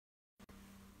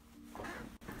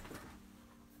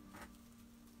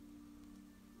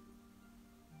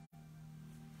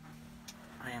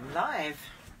I'm live.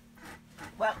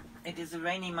 Well, it is a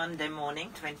rainy Monday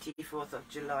morning, 24th of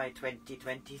July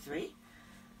 2023,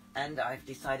 and I've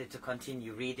decided to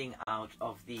continue reading out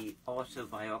of the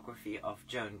autobiography of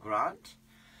Joan Grant,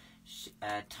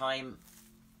 Time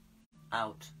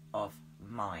Out of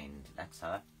Mind. That's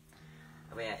her.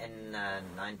 We're in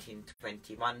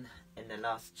 1921 in the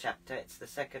last chapter. It's the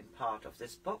second part of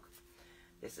this book.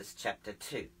 This is chapter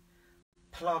 2.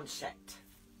 Planchette.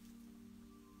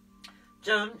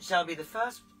 Joan shall be the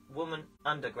first woman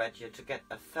undergraduate to get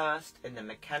a first in the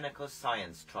mechanical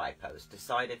science tri-post,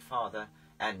 decided father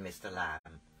and Mr.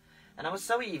 Lamb. And I was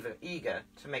so eager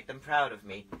to make them proud of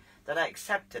me that I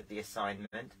accepted the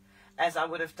assignment, as I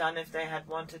would have done if they had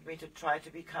wanted me to try to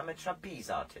become a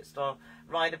trapeze artist or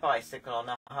ride a bicycle on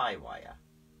a high wire.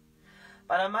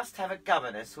 But I must have a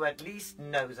governess who at least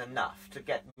knows enough to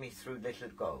get me through Little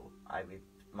Go, I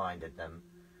reminded them.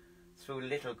 Through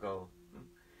Little Go,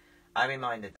 I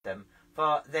reminded them,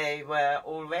 for they were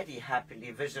already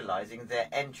happily visualizing their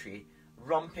entry,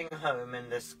 romping home in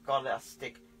the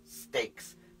scholastic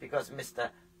stakes, because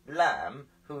Mr. Lamb,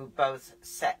 who both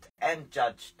set and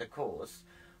judged the course,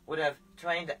 would have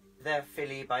trained their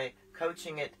filly by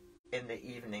coaching it in the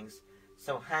evenings,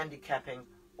 so handicapping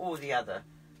all the other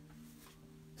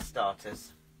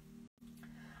starters.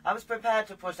 I was prepared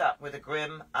to put up with a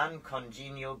grim,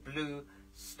 uncongenial blue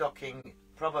stocking,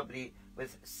 probably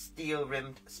with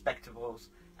steel-rimmed spectacles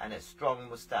and a strong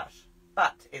moustache.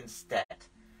 But instead,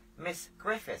 Miss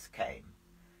Griffith came.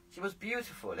 She was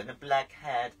beautiful in a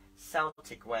black-haired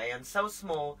Celtic way, and so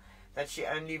small that she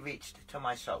only reached to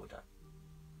my shoulder.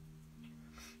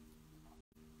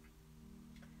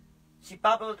 She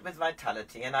bubbled with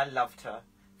vitality, and I loved her,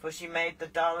 for she made the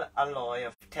dull alloy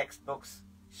of textbooks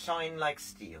shine like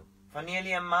steel. For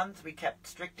nearly a month we kept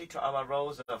strictly to our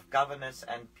roles of governess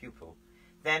and pupil.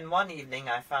 Then one evening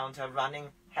I found her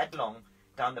running headlong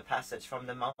down the passage from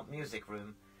the music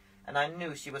room, and I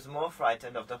knew she was more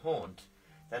frightened of the haunt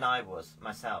than I was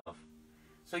myself.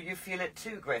 "So you feel it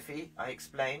too, Griffy?" I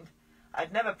explained.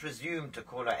 I'd never presumed to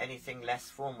call her anything less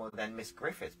formal than Miss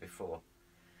Griffith before.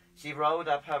 She rolled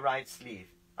up her right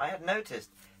sleeve. I had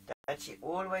noticed that she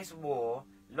always wore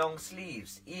long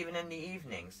sleeves, even in the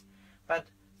evenings, but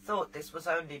thought this was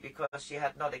only because she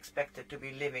had not expected to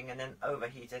be living in an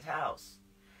overheated house.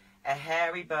 A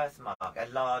hairy birthmark,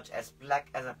 as black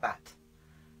as a bat,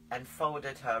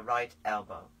 enfolded her right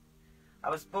elbow. I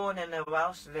was born in a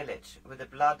Welsh village with the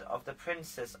blood of the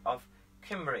Princess of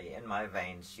Cymru in my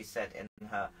veins, she said in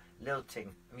her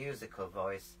lilting, musical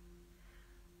voice.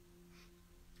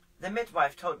 The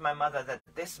midwife told my mother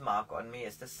that this mark on me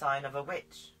is the sign of a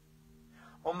witch.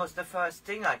 Almost the first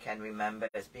thing I can remember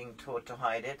is being taught to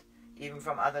hide it, even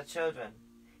from other children.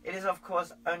 It is, of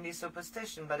course, only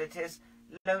superstition, but it is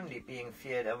lonely being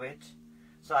feared a witch,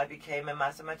 so I became a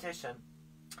mathematician.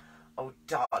 "Oh,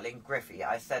 darling Griffy,"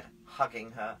 I said,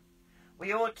 hugging her.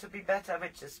 "We ought to be better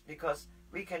witches because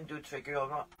we can do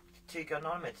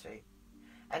trigonometry,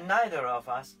 and neither of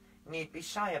us need be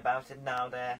shy about it now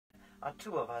there are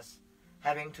two of us,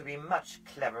 having to be much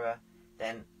cleverer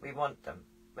than we want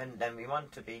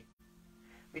to be."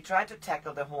 We tried to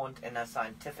tackle the haunt in a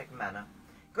scientific manner.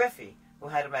 Griffy, who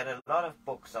had read a lot of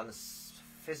books on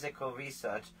physical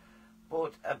research,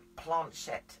 bought a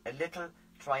planchette, a little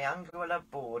triangular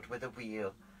board with a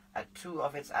wheel at two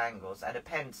of its angles and a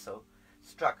pencil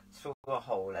struck through a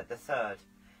hole at the third.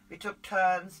 We took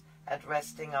turns at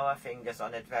resting our fingers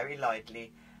on it very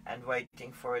lightly and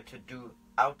waiting for it to do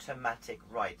automatic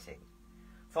writing.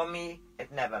 For me,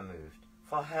 it never moved.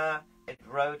 For her, it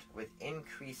wrote with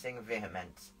increasing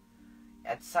vehemence.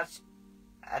 At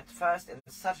first in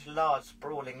such large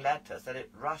sprawling letters that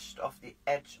it rushed off the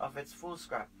edge of its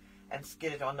foolscap and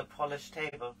skidded on the polished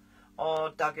table,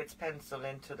 or dug its pencil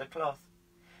into the cloth.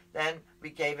 Then we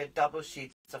gave it double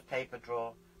sheets of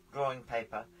drawing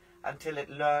paper, until it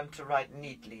learned to write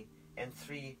neatly in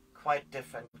three quite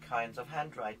different kinds of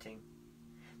handwriting.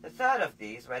 The third of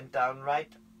these went down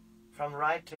from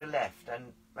right to left,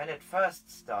 and when it first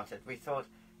started we thought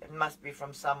it must be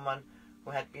from someone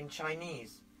who had been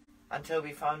Chinese, until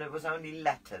we found it was only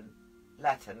Latin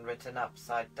written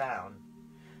upside down.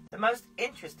 The most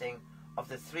interesting of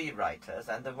the three writers,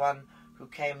 and the one who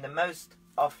came the most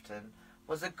often,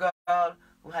 was a girl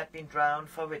who had been drowned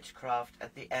for witchcraft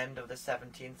at the end of the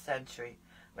 17th century,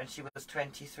 when she was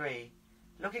 23.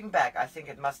 Looking back, I think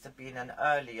it must have been an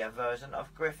earlier version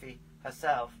of Griffy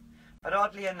herself, but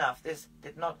oddly enough this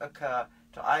did not occur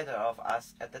to either of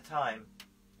us at the time.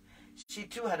 She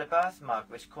too had a birthmark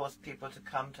which caused people to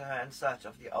come to her in search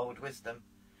of the old wisdom.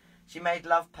 She made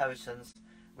love potions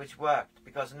which worked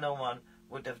because no one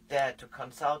would have dared to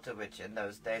consult a witch in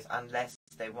those days unless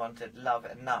they wanted love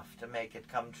enough to make it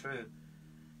come true.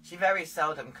 She very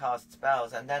seldom cast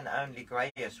spells, and then only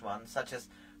greyish ones, such as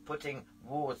putting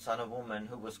warts on a woman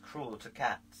who was cruel to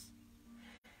cats.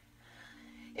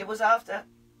 It was after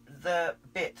the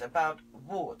bit about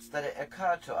warts that it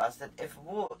occurred to us that if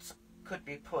warts could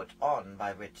be put on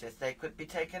by witches, they could be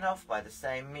taken off by the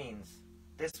same means.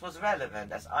 This was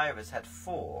relevant, as Iris had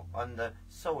 4 on the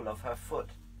sole of her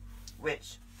foot,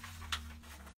 which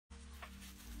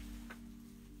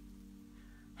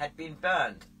had been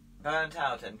burnt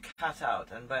out and cut out,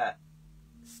 and were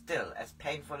still as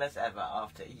painful as ever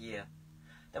after a year.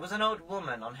 There was an old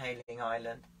woman on Hailing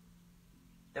Island.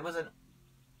 There was an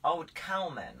old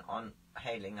cowman on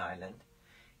Hailing Island.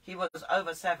 He was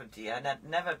over 70 and had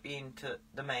never been to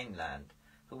the mainland,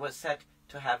 who was said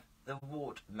to have the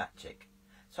wart magic.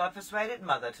 So I persuaded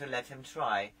Mother to let him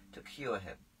try to cure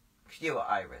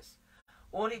Iris.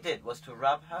 All he did was to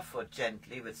rub her foot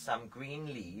gently with some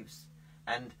green leaves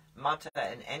and mutter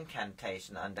an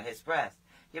incantation under his breath.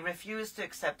 He refused to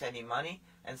accept any money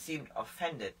and seemed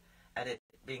offended at it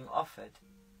being offered.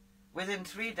 Within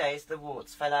 3 days the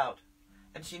warts fell out,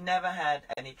 and she never had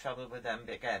any trouble with them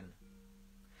again.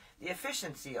 The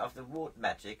efficiency of the wart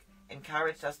magic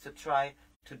encouraged us to try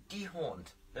to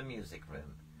dehaunt the music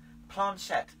room.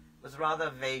 Planchette was rather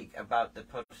vague about the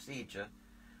procedure,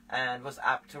 and was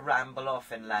apt to ramble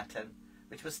off in Latin,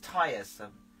 which was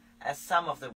tiresome, as some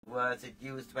of the words it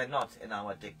used were not in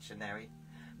our dictionary.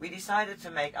 We decided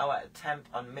to make our attempt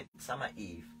on Midsummer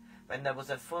Eve, when there was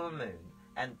a full moon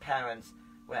and parents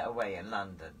were away in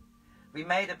London. We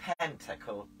made a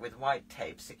pentacle with white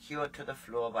tape secured to the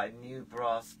floor by new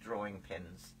brass drawing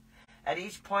pins. At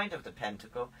each point of the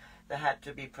pentacle there had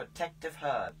to be protective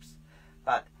herbs,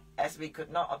 but as we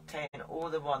could not obtain all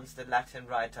the ones the Latin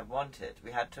writer wanted,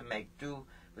 we had to make do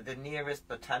with the nearest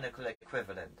botanical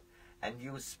equivalent, and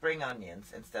use spring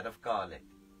onions instead of garlic.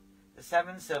 The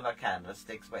 7 silver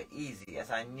candlesticks were easy, as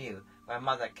I knew where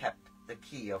Mother kept the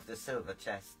key of the silver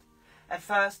chest. At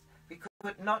first we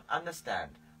could not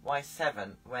understand why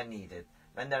 7 were needed,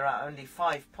 when there are only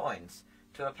 5 points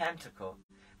to a pentacle,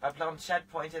 but Planchette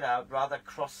pointed out rather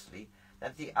crossly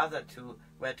that the other 2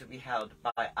 were to be held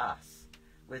by us,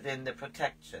 within the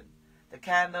protection. The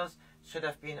candles should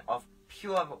have been of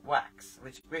pure wax,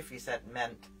 which Griffey said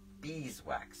meant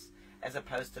beeswax, as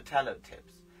opposed to tallow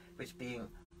tips, which being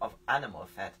of animal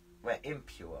fat were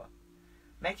impure.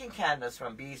 Making candles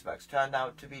from beeswax turned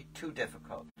out to be too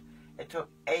difficult. It took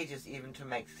ages even to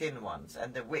make thin ones,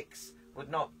 and the wicks would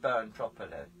not burn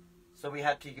properly, so we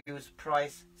had to use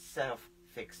price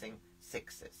self-fixing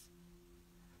 6s.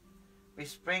 We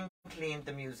spring-cleaned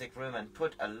the music room and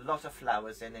put a lot of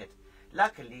flowers in it.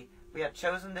 Luckily, we had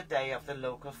chosen the day of the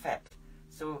local fete,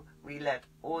 so we let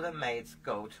all the maids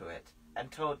go to it,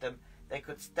 and told them they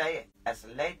could stay as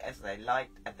late as they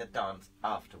liked at the dance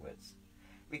afterwards.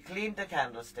 We cleaned the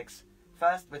candlesticks,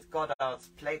 first with Goddard's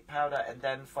plate powder, and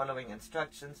then, following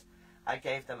instructions, I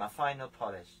gave them a final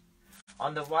polish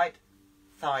on the white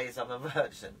thighs of a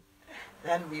virgin.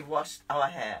 Then we washed our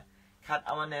hair, cut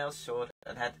our nails short,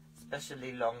 and had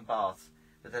specially long baths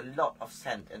with a lot of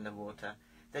scent in the water.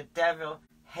 The devil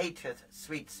hateth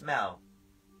sweet smell.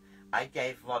 I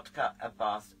gave Vodka a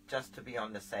bath just to be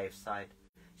on the safe side.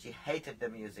 She hated the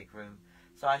music room,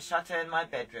 so I shut her in my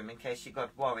bedroom in case she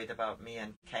got worried about me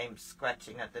and came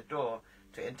scratching at the door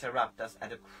to interrupt us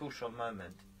at a crucial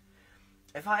moment.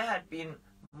 If I had been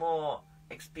more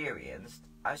experienced,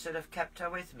 I should have kept her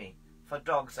with me, for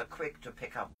dogs are quick to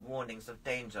pick up warnings of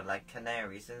danger like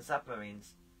canaries in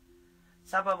submarines.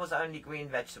 Supper was only green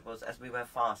vegetables, as we were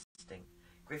fasting.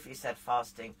 Griffey said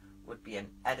fasting would be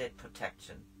an added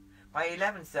protection. By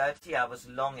 11:30 I was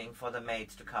longing for the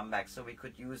maids to come back so we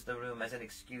could use the room as an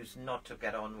excuse not to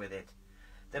get on with it.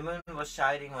 The moon was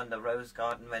shining on the rose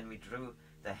garden when we drew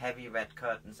the heavy red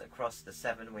curtains across the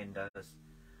 7 windows.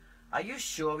 "Are you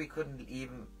sure we couldn't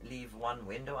even leave one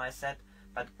window?" I said,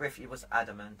 but Griffey was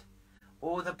adamant.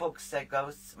 All the books say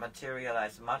ghosts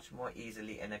materialize much more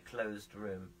easily in a closed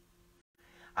room.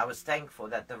 I was thankful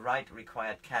that the rite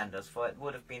required candles, for it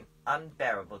would have been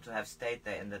unbearable to have stayed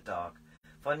there in the dark.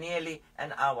 For nearly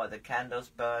an hour the candles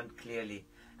burned clearly,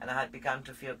 and I had begun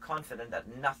to feel confident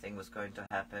that nothing was going to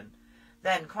happen.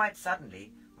 Then, quite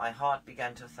suddenly, my heart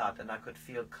began to thud, and I could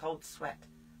feel cold sweat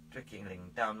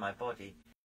trickling down my body,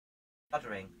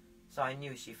 shuddering, so I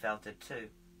knew she felt it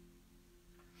too.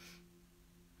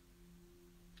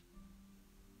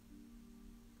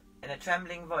 In a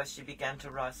trembling voice she began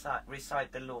to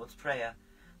recite the Lord's Prayer.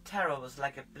 Terror was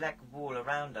like a black wall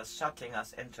around us, shutting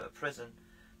us into a prison.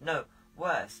 No,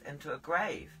 worse, into a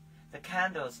grave. The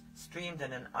candles streamed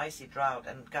in an icy draught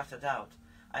and guttered out.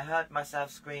 I heard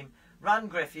myself scream, "Run,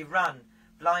 Griffey, run!"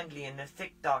 Blindly in the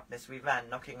thick darkness we ran,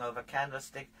 knocking over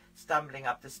candlestick, stumbling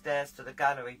up the stairs to the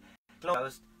gallery,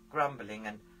 closed, grumbling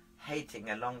and hating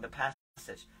along the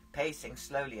passage, pacing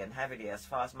slowly and heavily as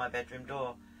far as my bedroom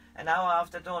door. An hour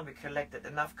after dawn we collected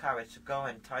enough courage to go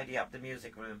and tidy up the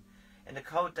music room. In the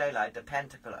cold daylight the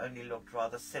pentacle only looked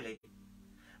rather silly.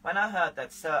 When I heard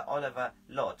that Sir Oliver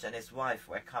Lodge and his wife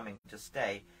were coming to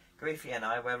stay, Griffey and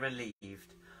I were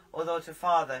relieved. Although to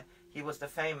father he was the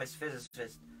famous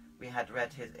physicist we had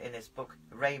read in his book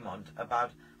Raymond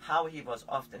about how he was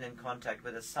often in contact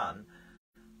with his son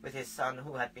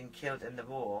who had been killed in the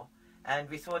war, and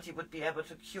we thought he would be able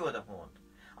to cure the haunt.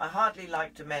 I hardly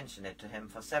liked to mention it to him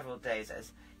for several days,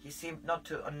 as he seemed not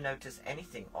to notice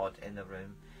anything odd in the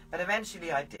room, but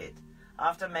eventually I did.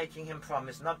 After making him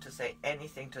promise not to say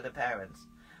anything to the parents,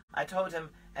 I told him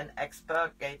an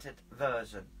expurgated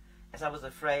version, as I was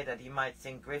afraid that he might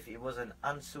think Griffey was an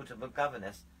unsuitable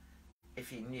governess if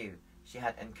he knew she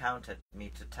had encountered me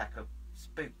to tackle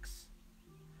spooks.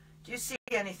 "Do you see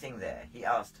anything there?" he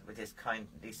asked with his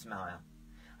kindly smile.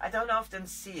 "I don't often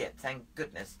see it, thank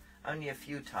goodness, only a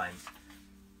few times.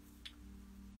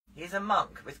 He's a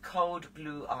monk with cold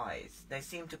blue eyes. They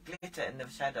seem to glitter in the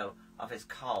shadow of his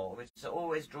cowl, which is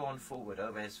always drawn forward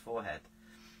over his forehead.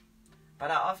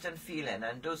 But I often feel in,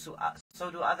 and so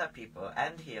do other people,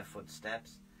 and hear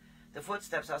footsteps. The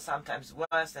footsteps are sometimes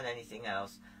worse than anything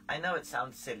else. I know it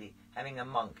sounds silly, having a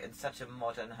monk in such a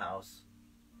modern house."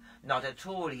 "Not at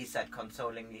all," he said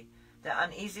consolingly. "The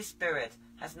uneasy spirit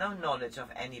has no knowledge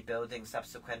of any building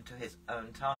subsequent to his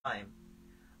own time."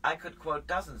 I could quote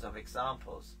dozens of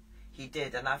examples. He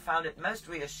did, and I found it most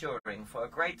reassuring for a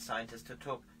great scientist to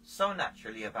talk so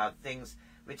naturally about things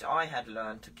which I had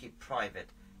learned to keep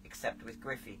private, except with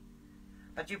Griffey.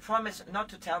 "But you promise not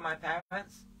to tell my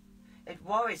parents?" "It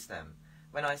worries them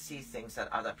when I see things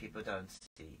that other people don't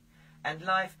see, and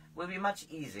life will be much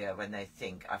easier when they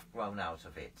think I've grown out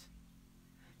of it."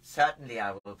 "Certainly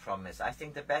I will promise. I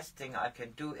think the best thing I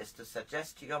can do is to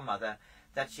suggest to your mother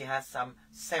that she has some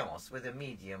séance with a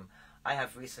medium I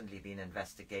have recently been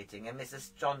investigating, a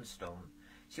Mrs. Johnstone.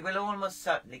 She will almost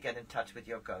certainly get in touch with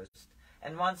your ghost,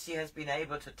 and once he has been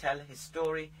able to tell his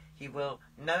story, he will,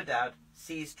 no doubt,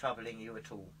 cease troubling you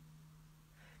at all."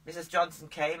 Mrs. Johnson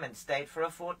came and stayed for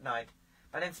a fortnight,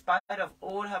 but in spite of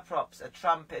all her props, a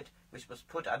trumpet which was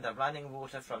put under running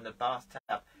water from the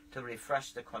bathtub to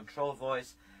refresh the control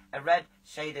voice, a red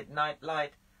shaded night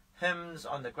light, hymns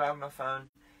on the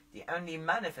gramophone, the only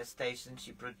manifestation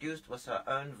she produced was her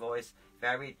own voice,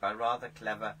 varied by rather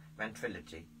clever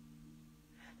ventriloquy.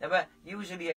 There were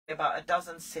usually about a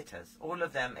dozen sitters, all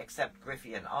of them except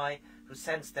Griffey and I, who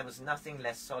sensed there was nothing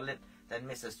less solid than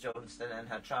Mrs. Johnston and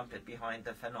her trumpet behind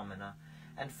the phenomena,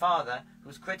 and father,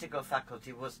 whose critical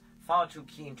faculty was far too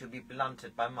keen to be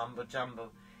blunted by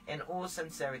mumbo-jumbo, in all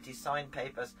sincerity signed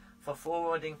papers for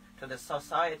forwarding to the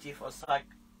Society for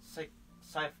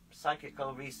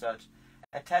Psychical Research,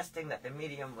 attesting that the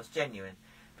medium was genuine,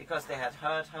 because they had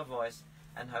heard her voice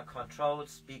and her controlled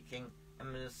speaking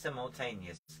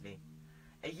simultaneously.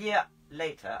 A year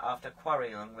later, after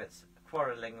quarrelling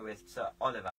with Sir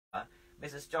Oliver,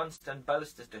 Mrs. Johnston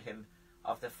boasted to him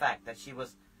of the fact that she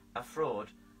was a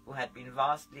fraud who had been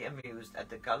vastly amused at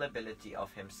the gullibility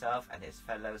of himself and his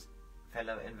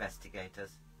fellow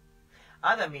investigators.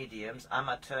 Other mediums,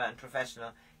 amateur and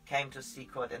professional, came to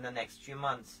Seacourt in the next few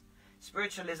months.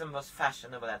 Spiritualism was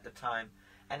fashionable at the time,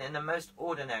 and in the most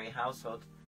ordinary household,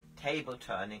 table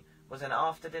turning was an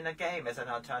after-dinner game as an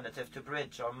alternative to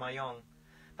bridge or mahjong.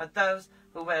 But those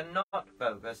who were not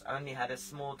bogus only had a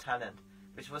small talent,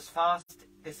 which was fast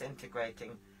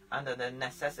disintegrating under the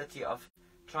necessity of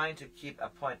trying to keep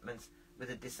appointments with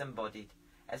the disembodied,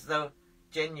 as though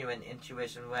genuine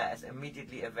intuition were as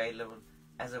immediately available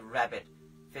as a rabbit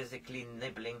physically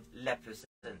nibbling lettuce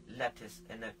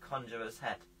in a conjurer's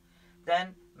hat.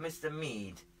 Then Mr.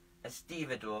 Mead, a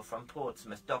stevedore from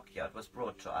Portsmouth dockyard, was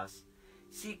brought to us,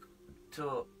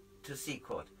 to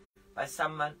Seacourt, by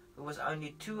someone who was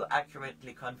only too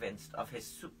accurately convinced of his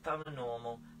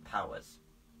supernormal powers.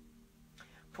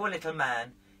 Poor little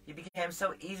man, he became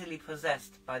so easily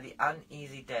possessed by the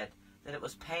uneasy dead that it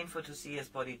was painful to see his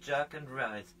body jerk and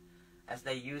writhe as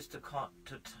they used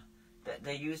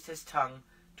his tongue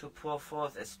to pour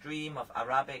forth a stream of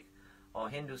Arabic or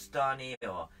Hindustani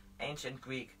or ancient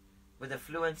Greek with a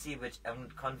fluency which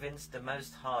convinced the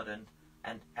most hardened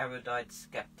and erudite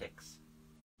skeptics.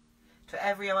 To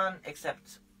everyone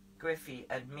except Griffey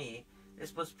and me,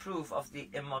 this was proof of the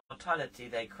immortality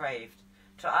they craved.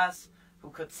 To us, who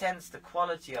could sense the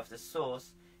quality of the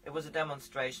source, it was a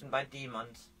demonstration by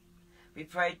demons. We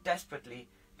prayed desperately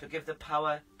to give the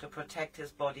power to protect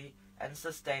his body and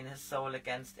sustain his soul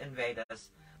against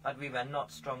invaders, but we were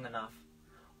not strong enough.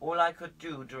 All I could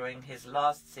do during his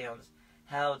last seance,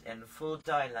 held in full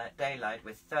daylight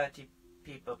with 30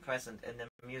 people present in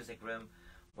the music room,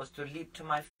 was to leap to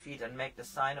my feet and make the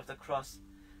sign of the cross,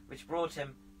 which brought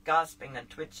him, gasping and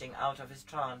twitching, out of his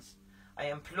trance. I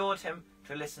implored him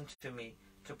to listen to me,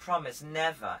 to promise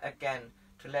never again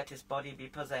to let his body be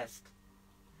possessed.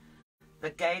 The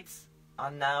gates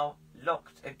are now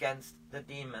locked against the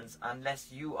demons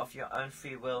unless you of your own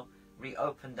free will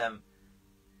reopen them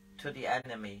to the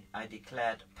enemy, I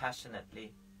declared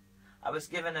passionately. I was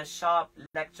given a sharp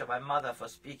lecture by Mother for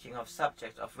speaking of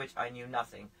subjects of which I knew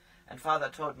nothing, and Father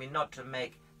told me not to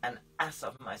make an ass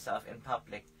of myself in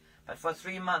public. But for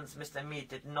 3 months Mr. Mead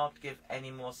did not give any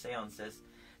more seances.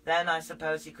 Then I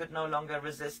suppose he could no longer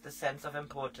resist the sense of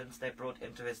importance they brought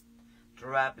into his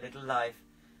drab little life,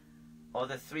 or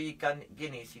the 3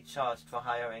 guineas he charged for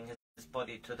hiring his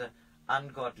body to the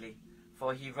ungodly,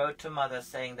 for he wrote to Mother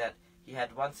saying that he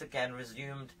had once again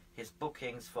resumed his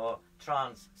bookings for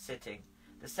trance sitting.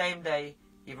 The same day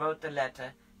he wrote the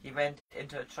letter, he went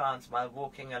into a trance while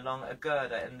walking along a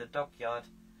girder in the dockyard.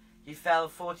 He fell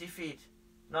 40 feet,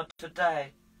 not to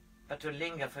die, but to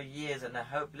linger for years in a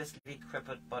hopelessly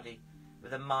crippled body,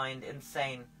 with a mind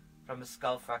insane from a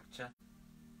skull fracture.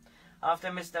 After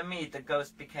Mr. Mead, the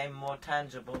ghost became more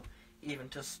tangible, even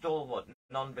to stalwart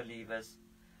non-believers.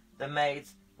 The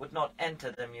maids would not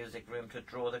enter the music room to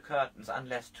draw the curtains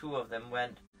unless 2 of them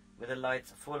went with the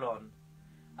lights full on.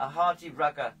 A hearty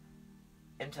rugger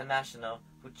international,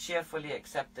 who cheerfully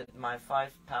accepted my £5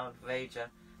 wager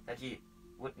that he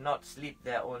would not sleep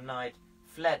there all night,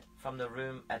 fled from the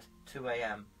room at 2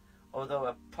 a.m., although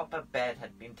a proper bed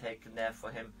had been taken there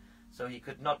for him, so he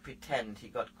could not pretend he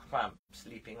got cramp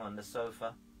sleeping on the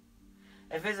sofa.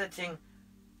 A visiting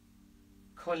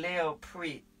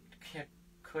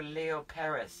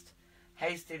coleoperist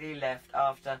hastily left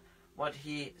after what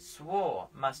he swore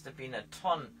must have been a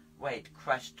ton weight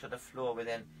crashed to the floor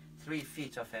within 3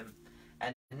 feet of him,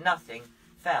 and nothing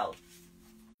fell.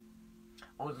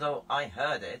 Although I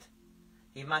heard it,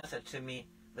 he muttered to me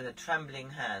with a trembling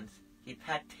hand. He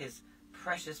packed his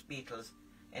precious beetles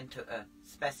into a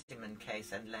specimen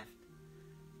case and left.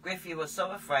 Griffy was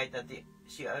so afraid that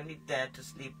she only dared to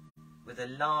sleep with a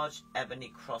large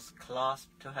ebony cross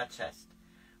clasped to her chest.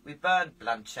 We burned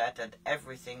Blanchette and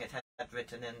everything it had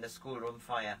written in the schoolroom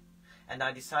fire, and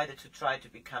I decided to try to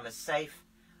become a safe,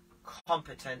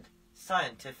 competent,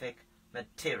 scientific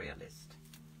materialist.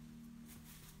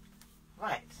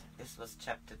 Right, this was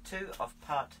chapter 2 of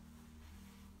part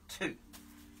 2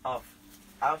 of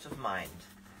Out of Mind.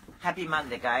 Happy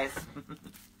Monday, guys.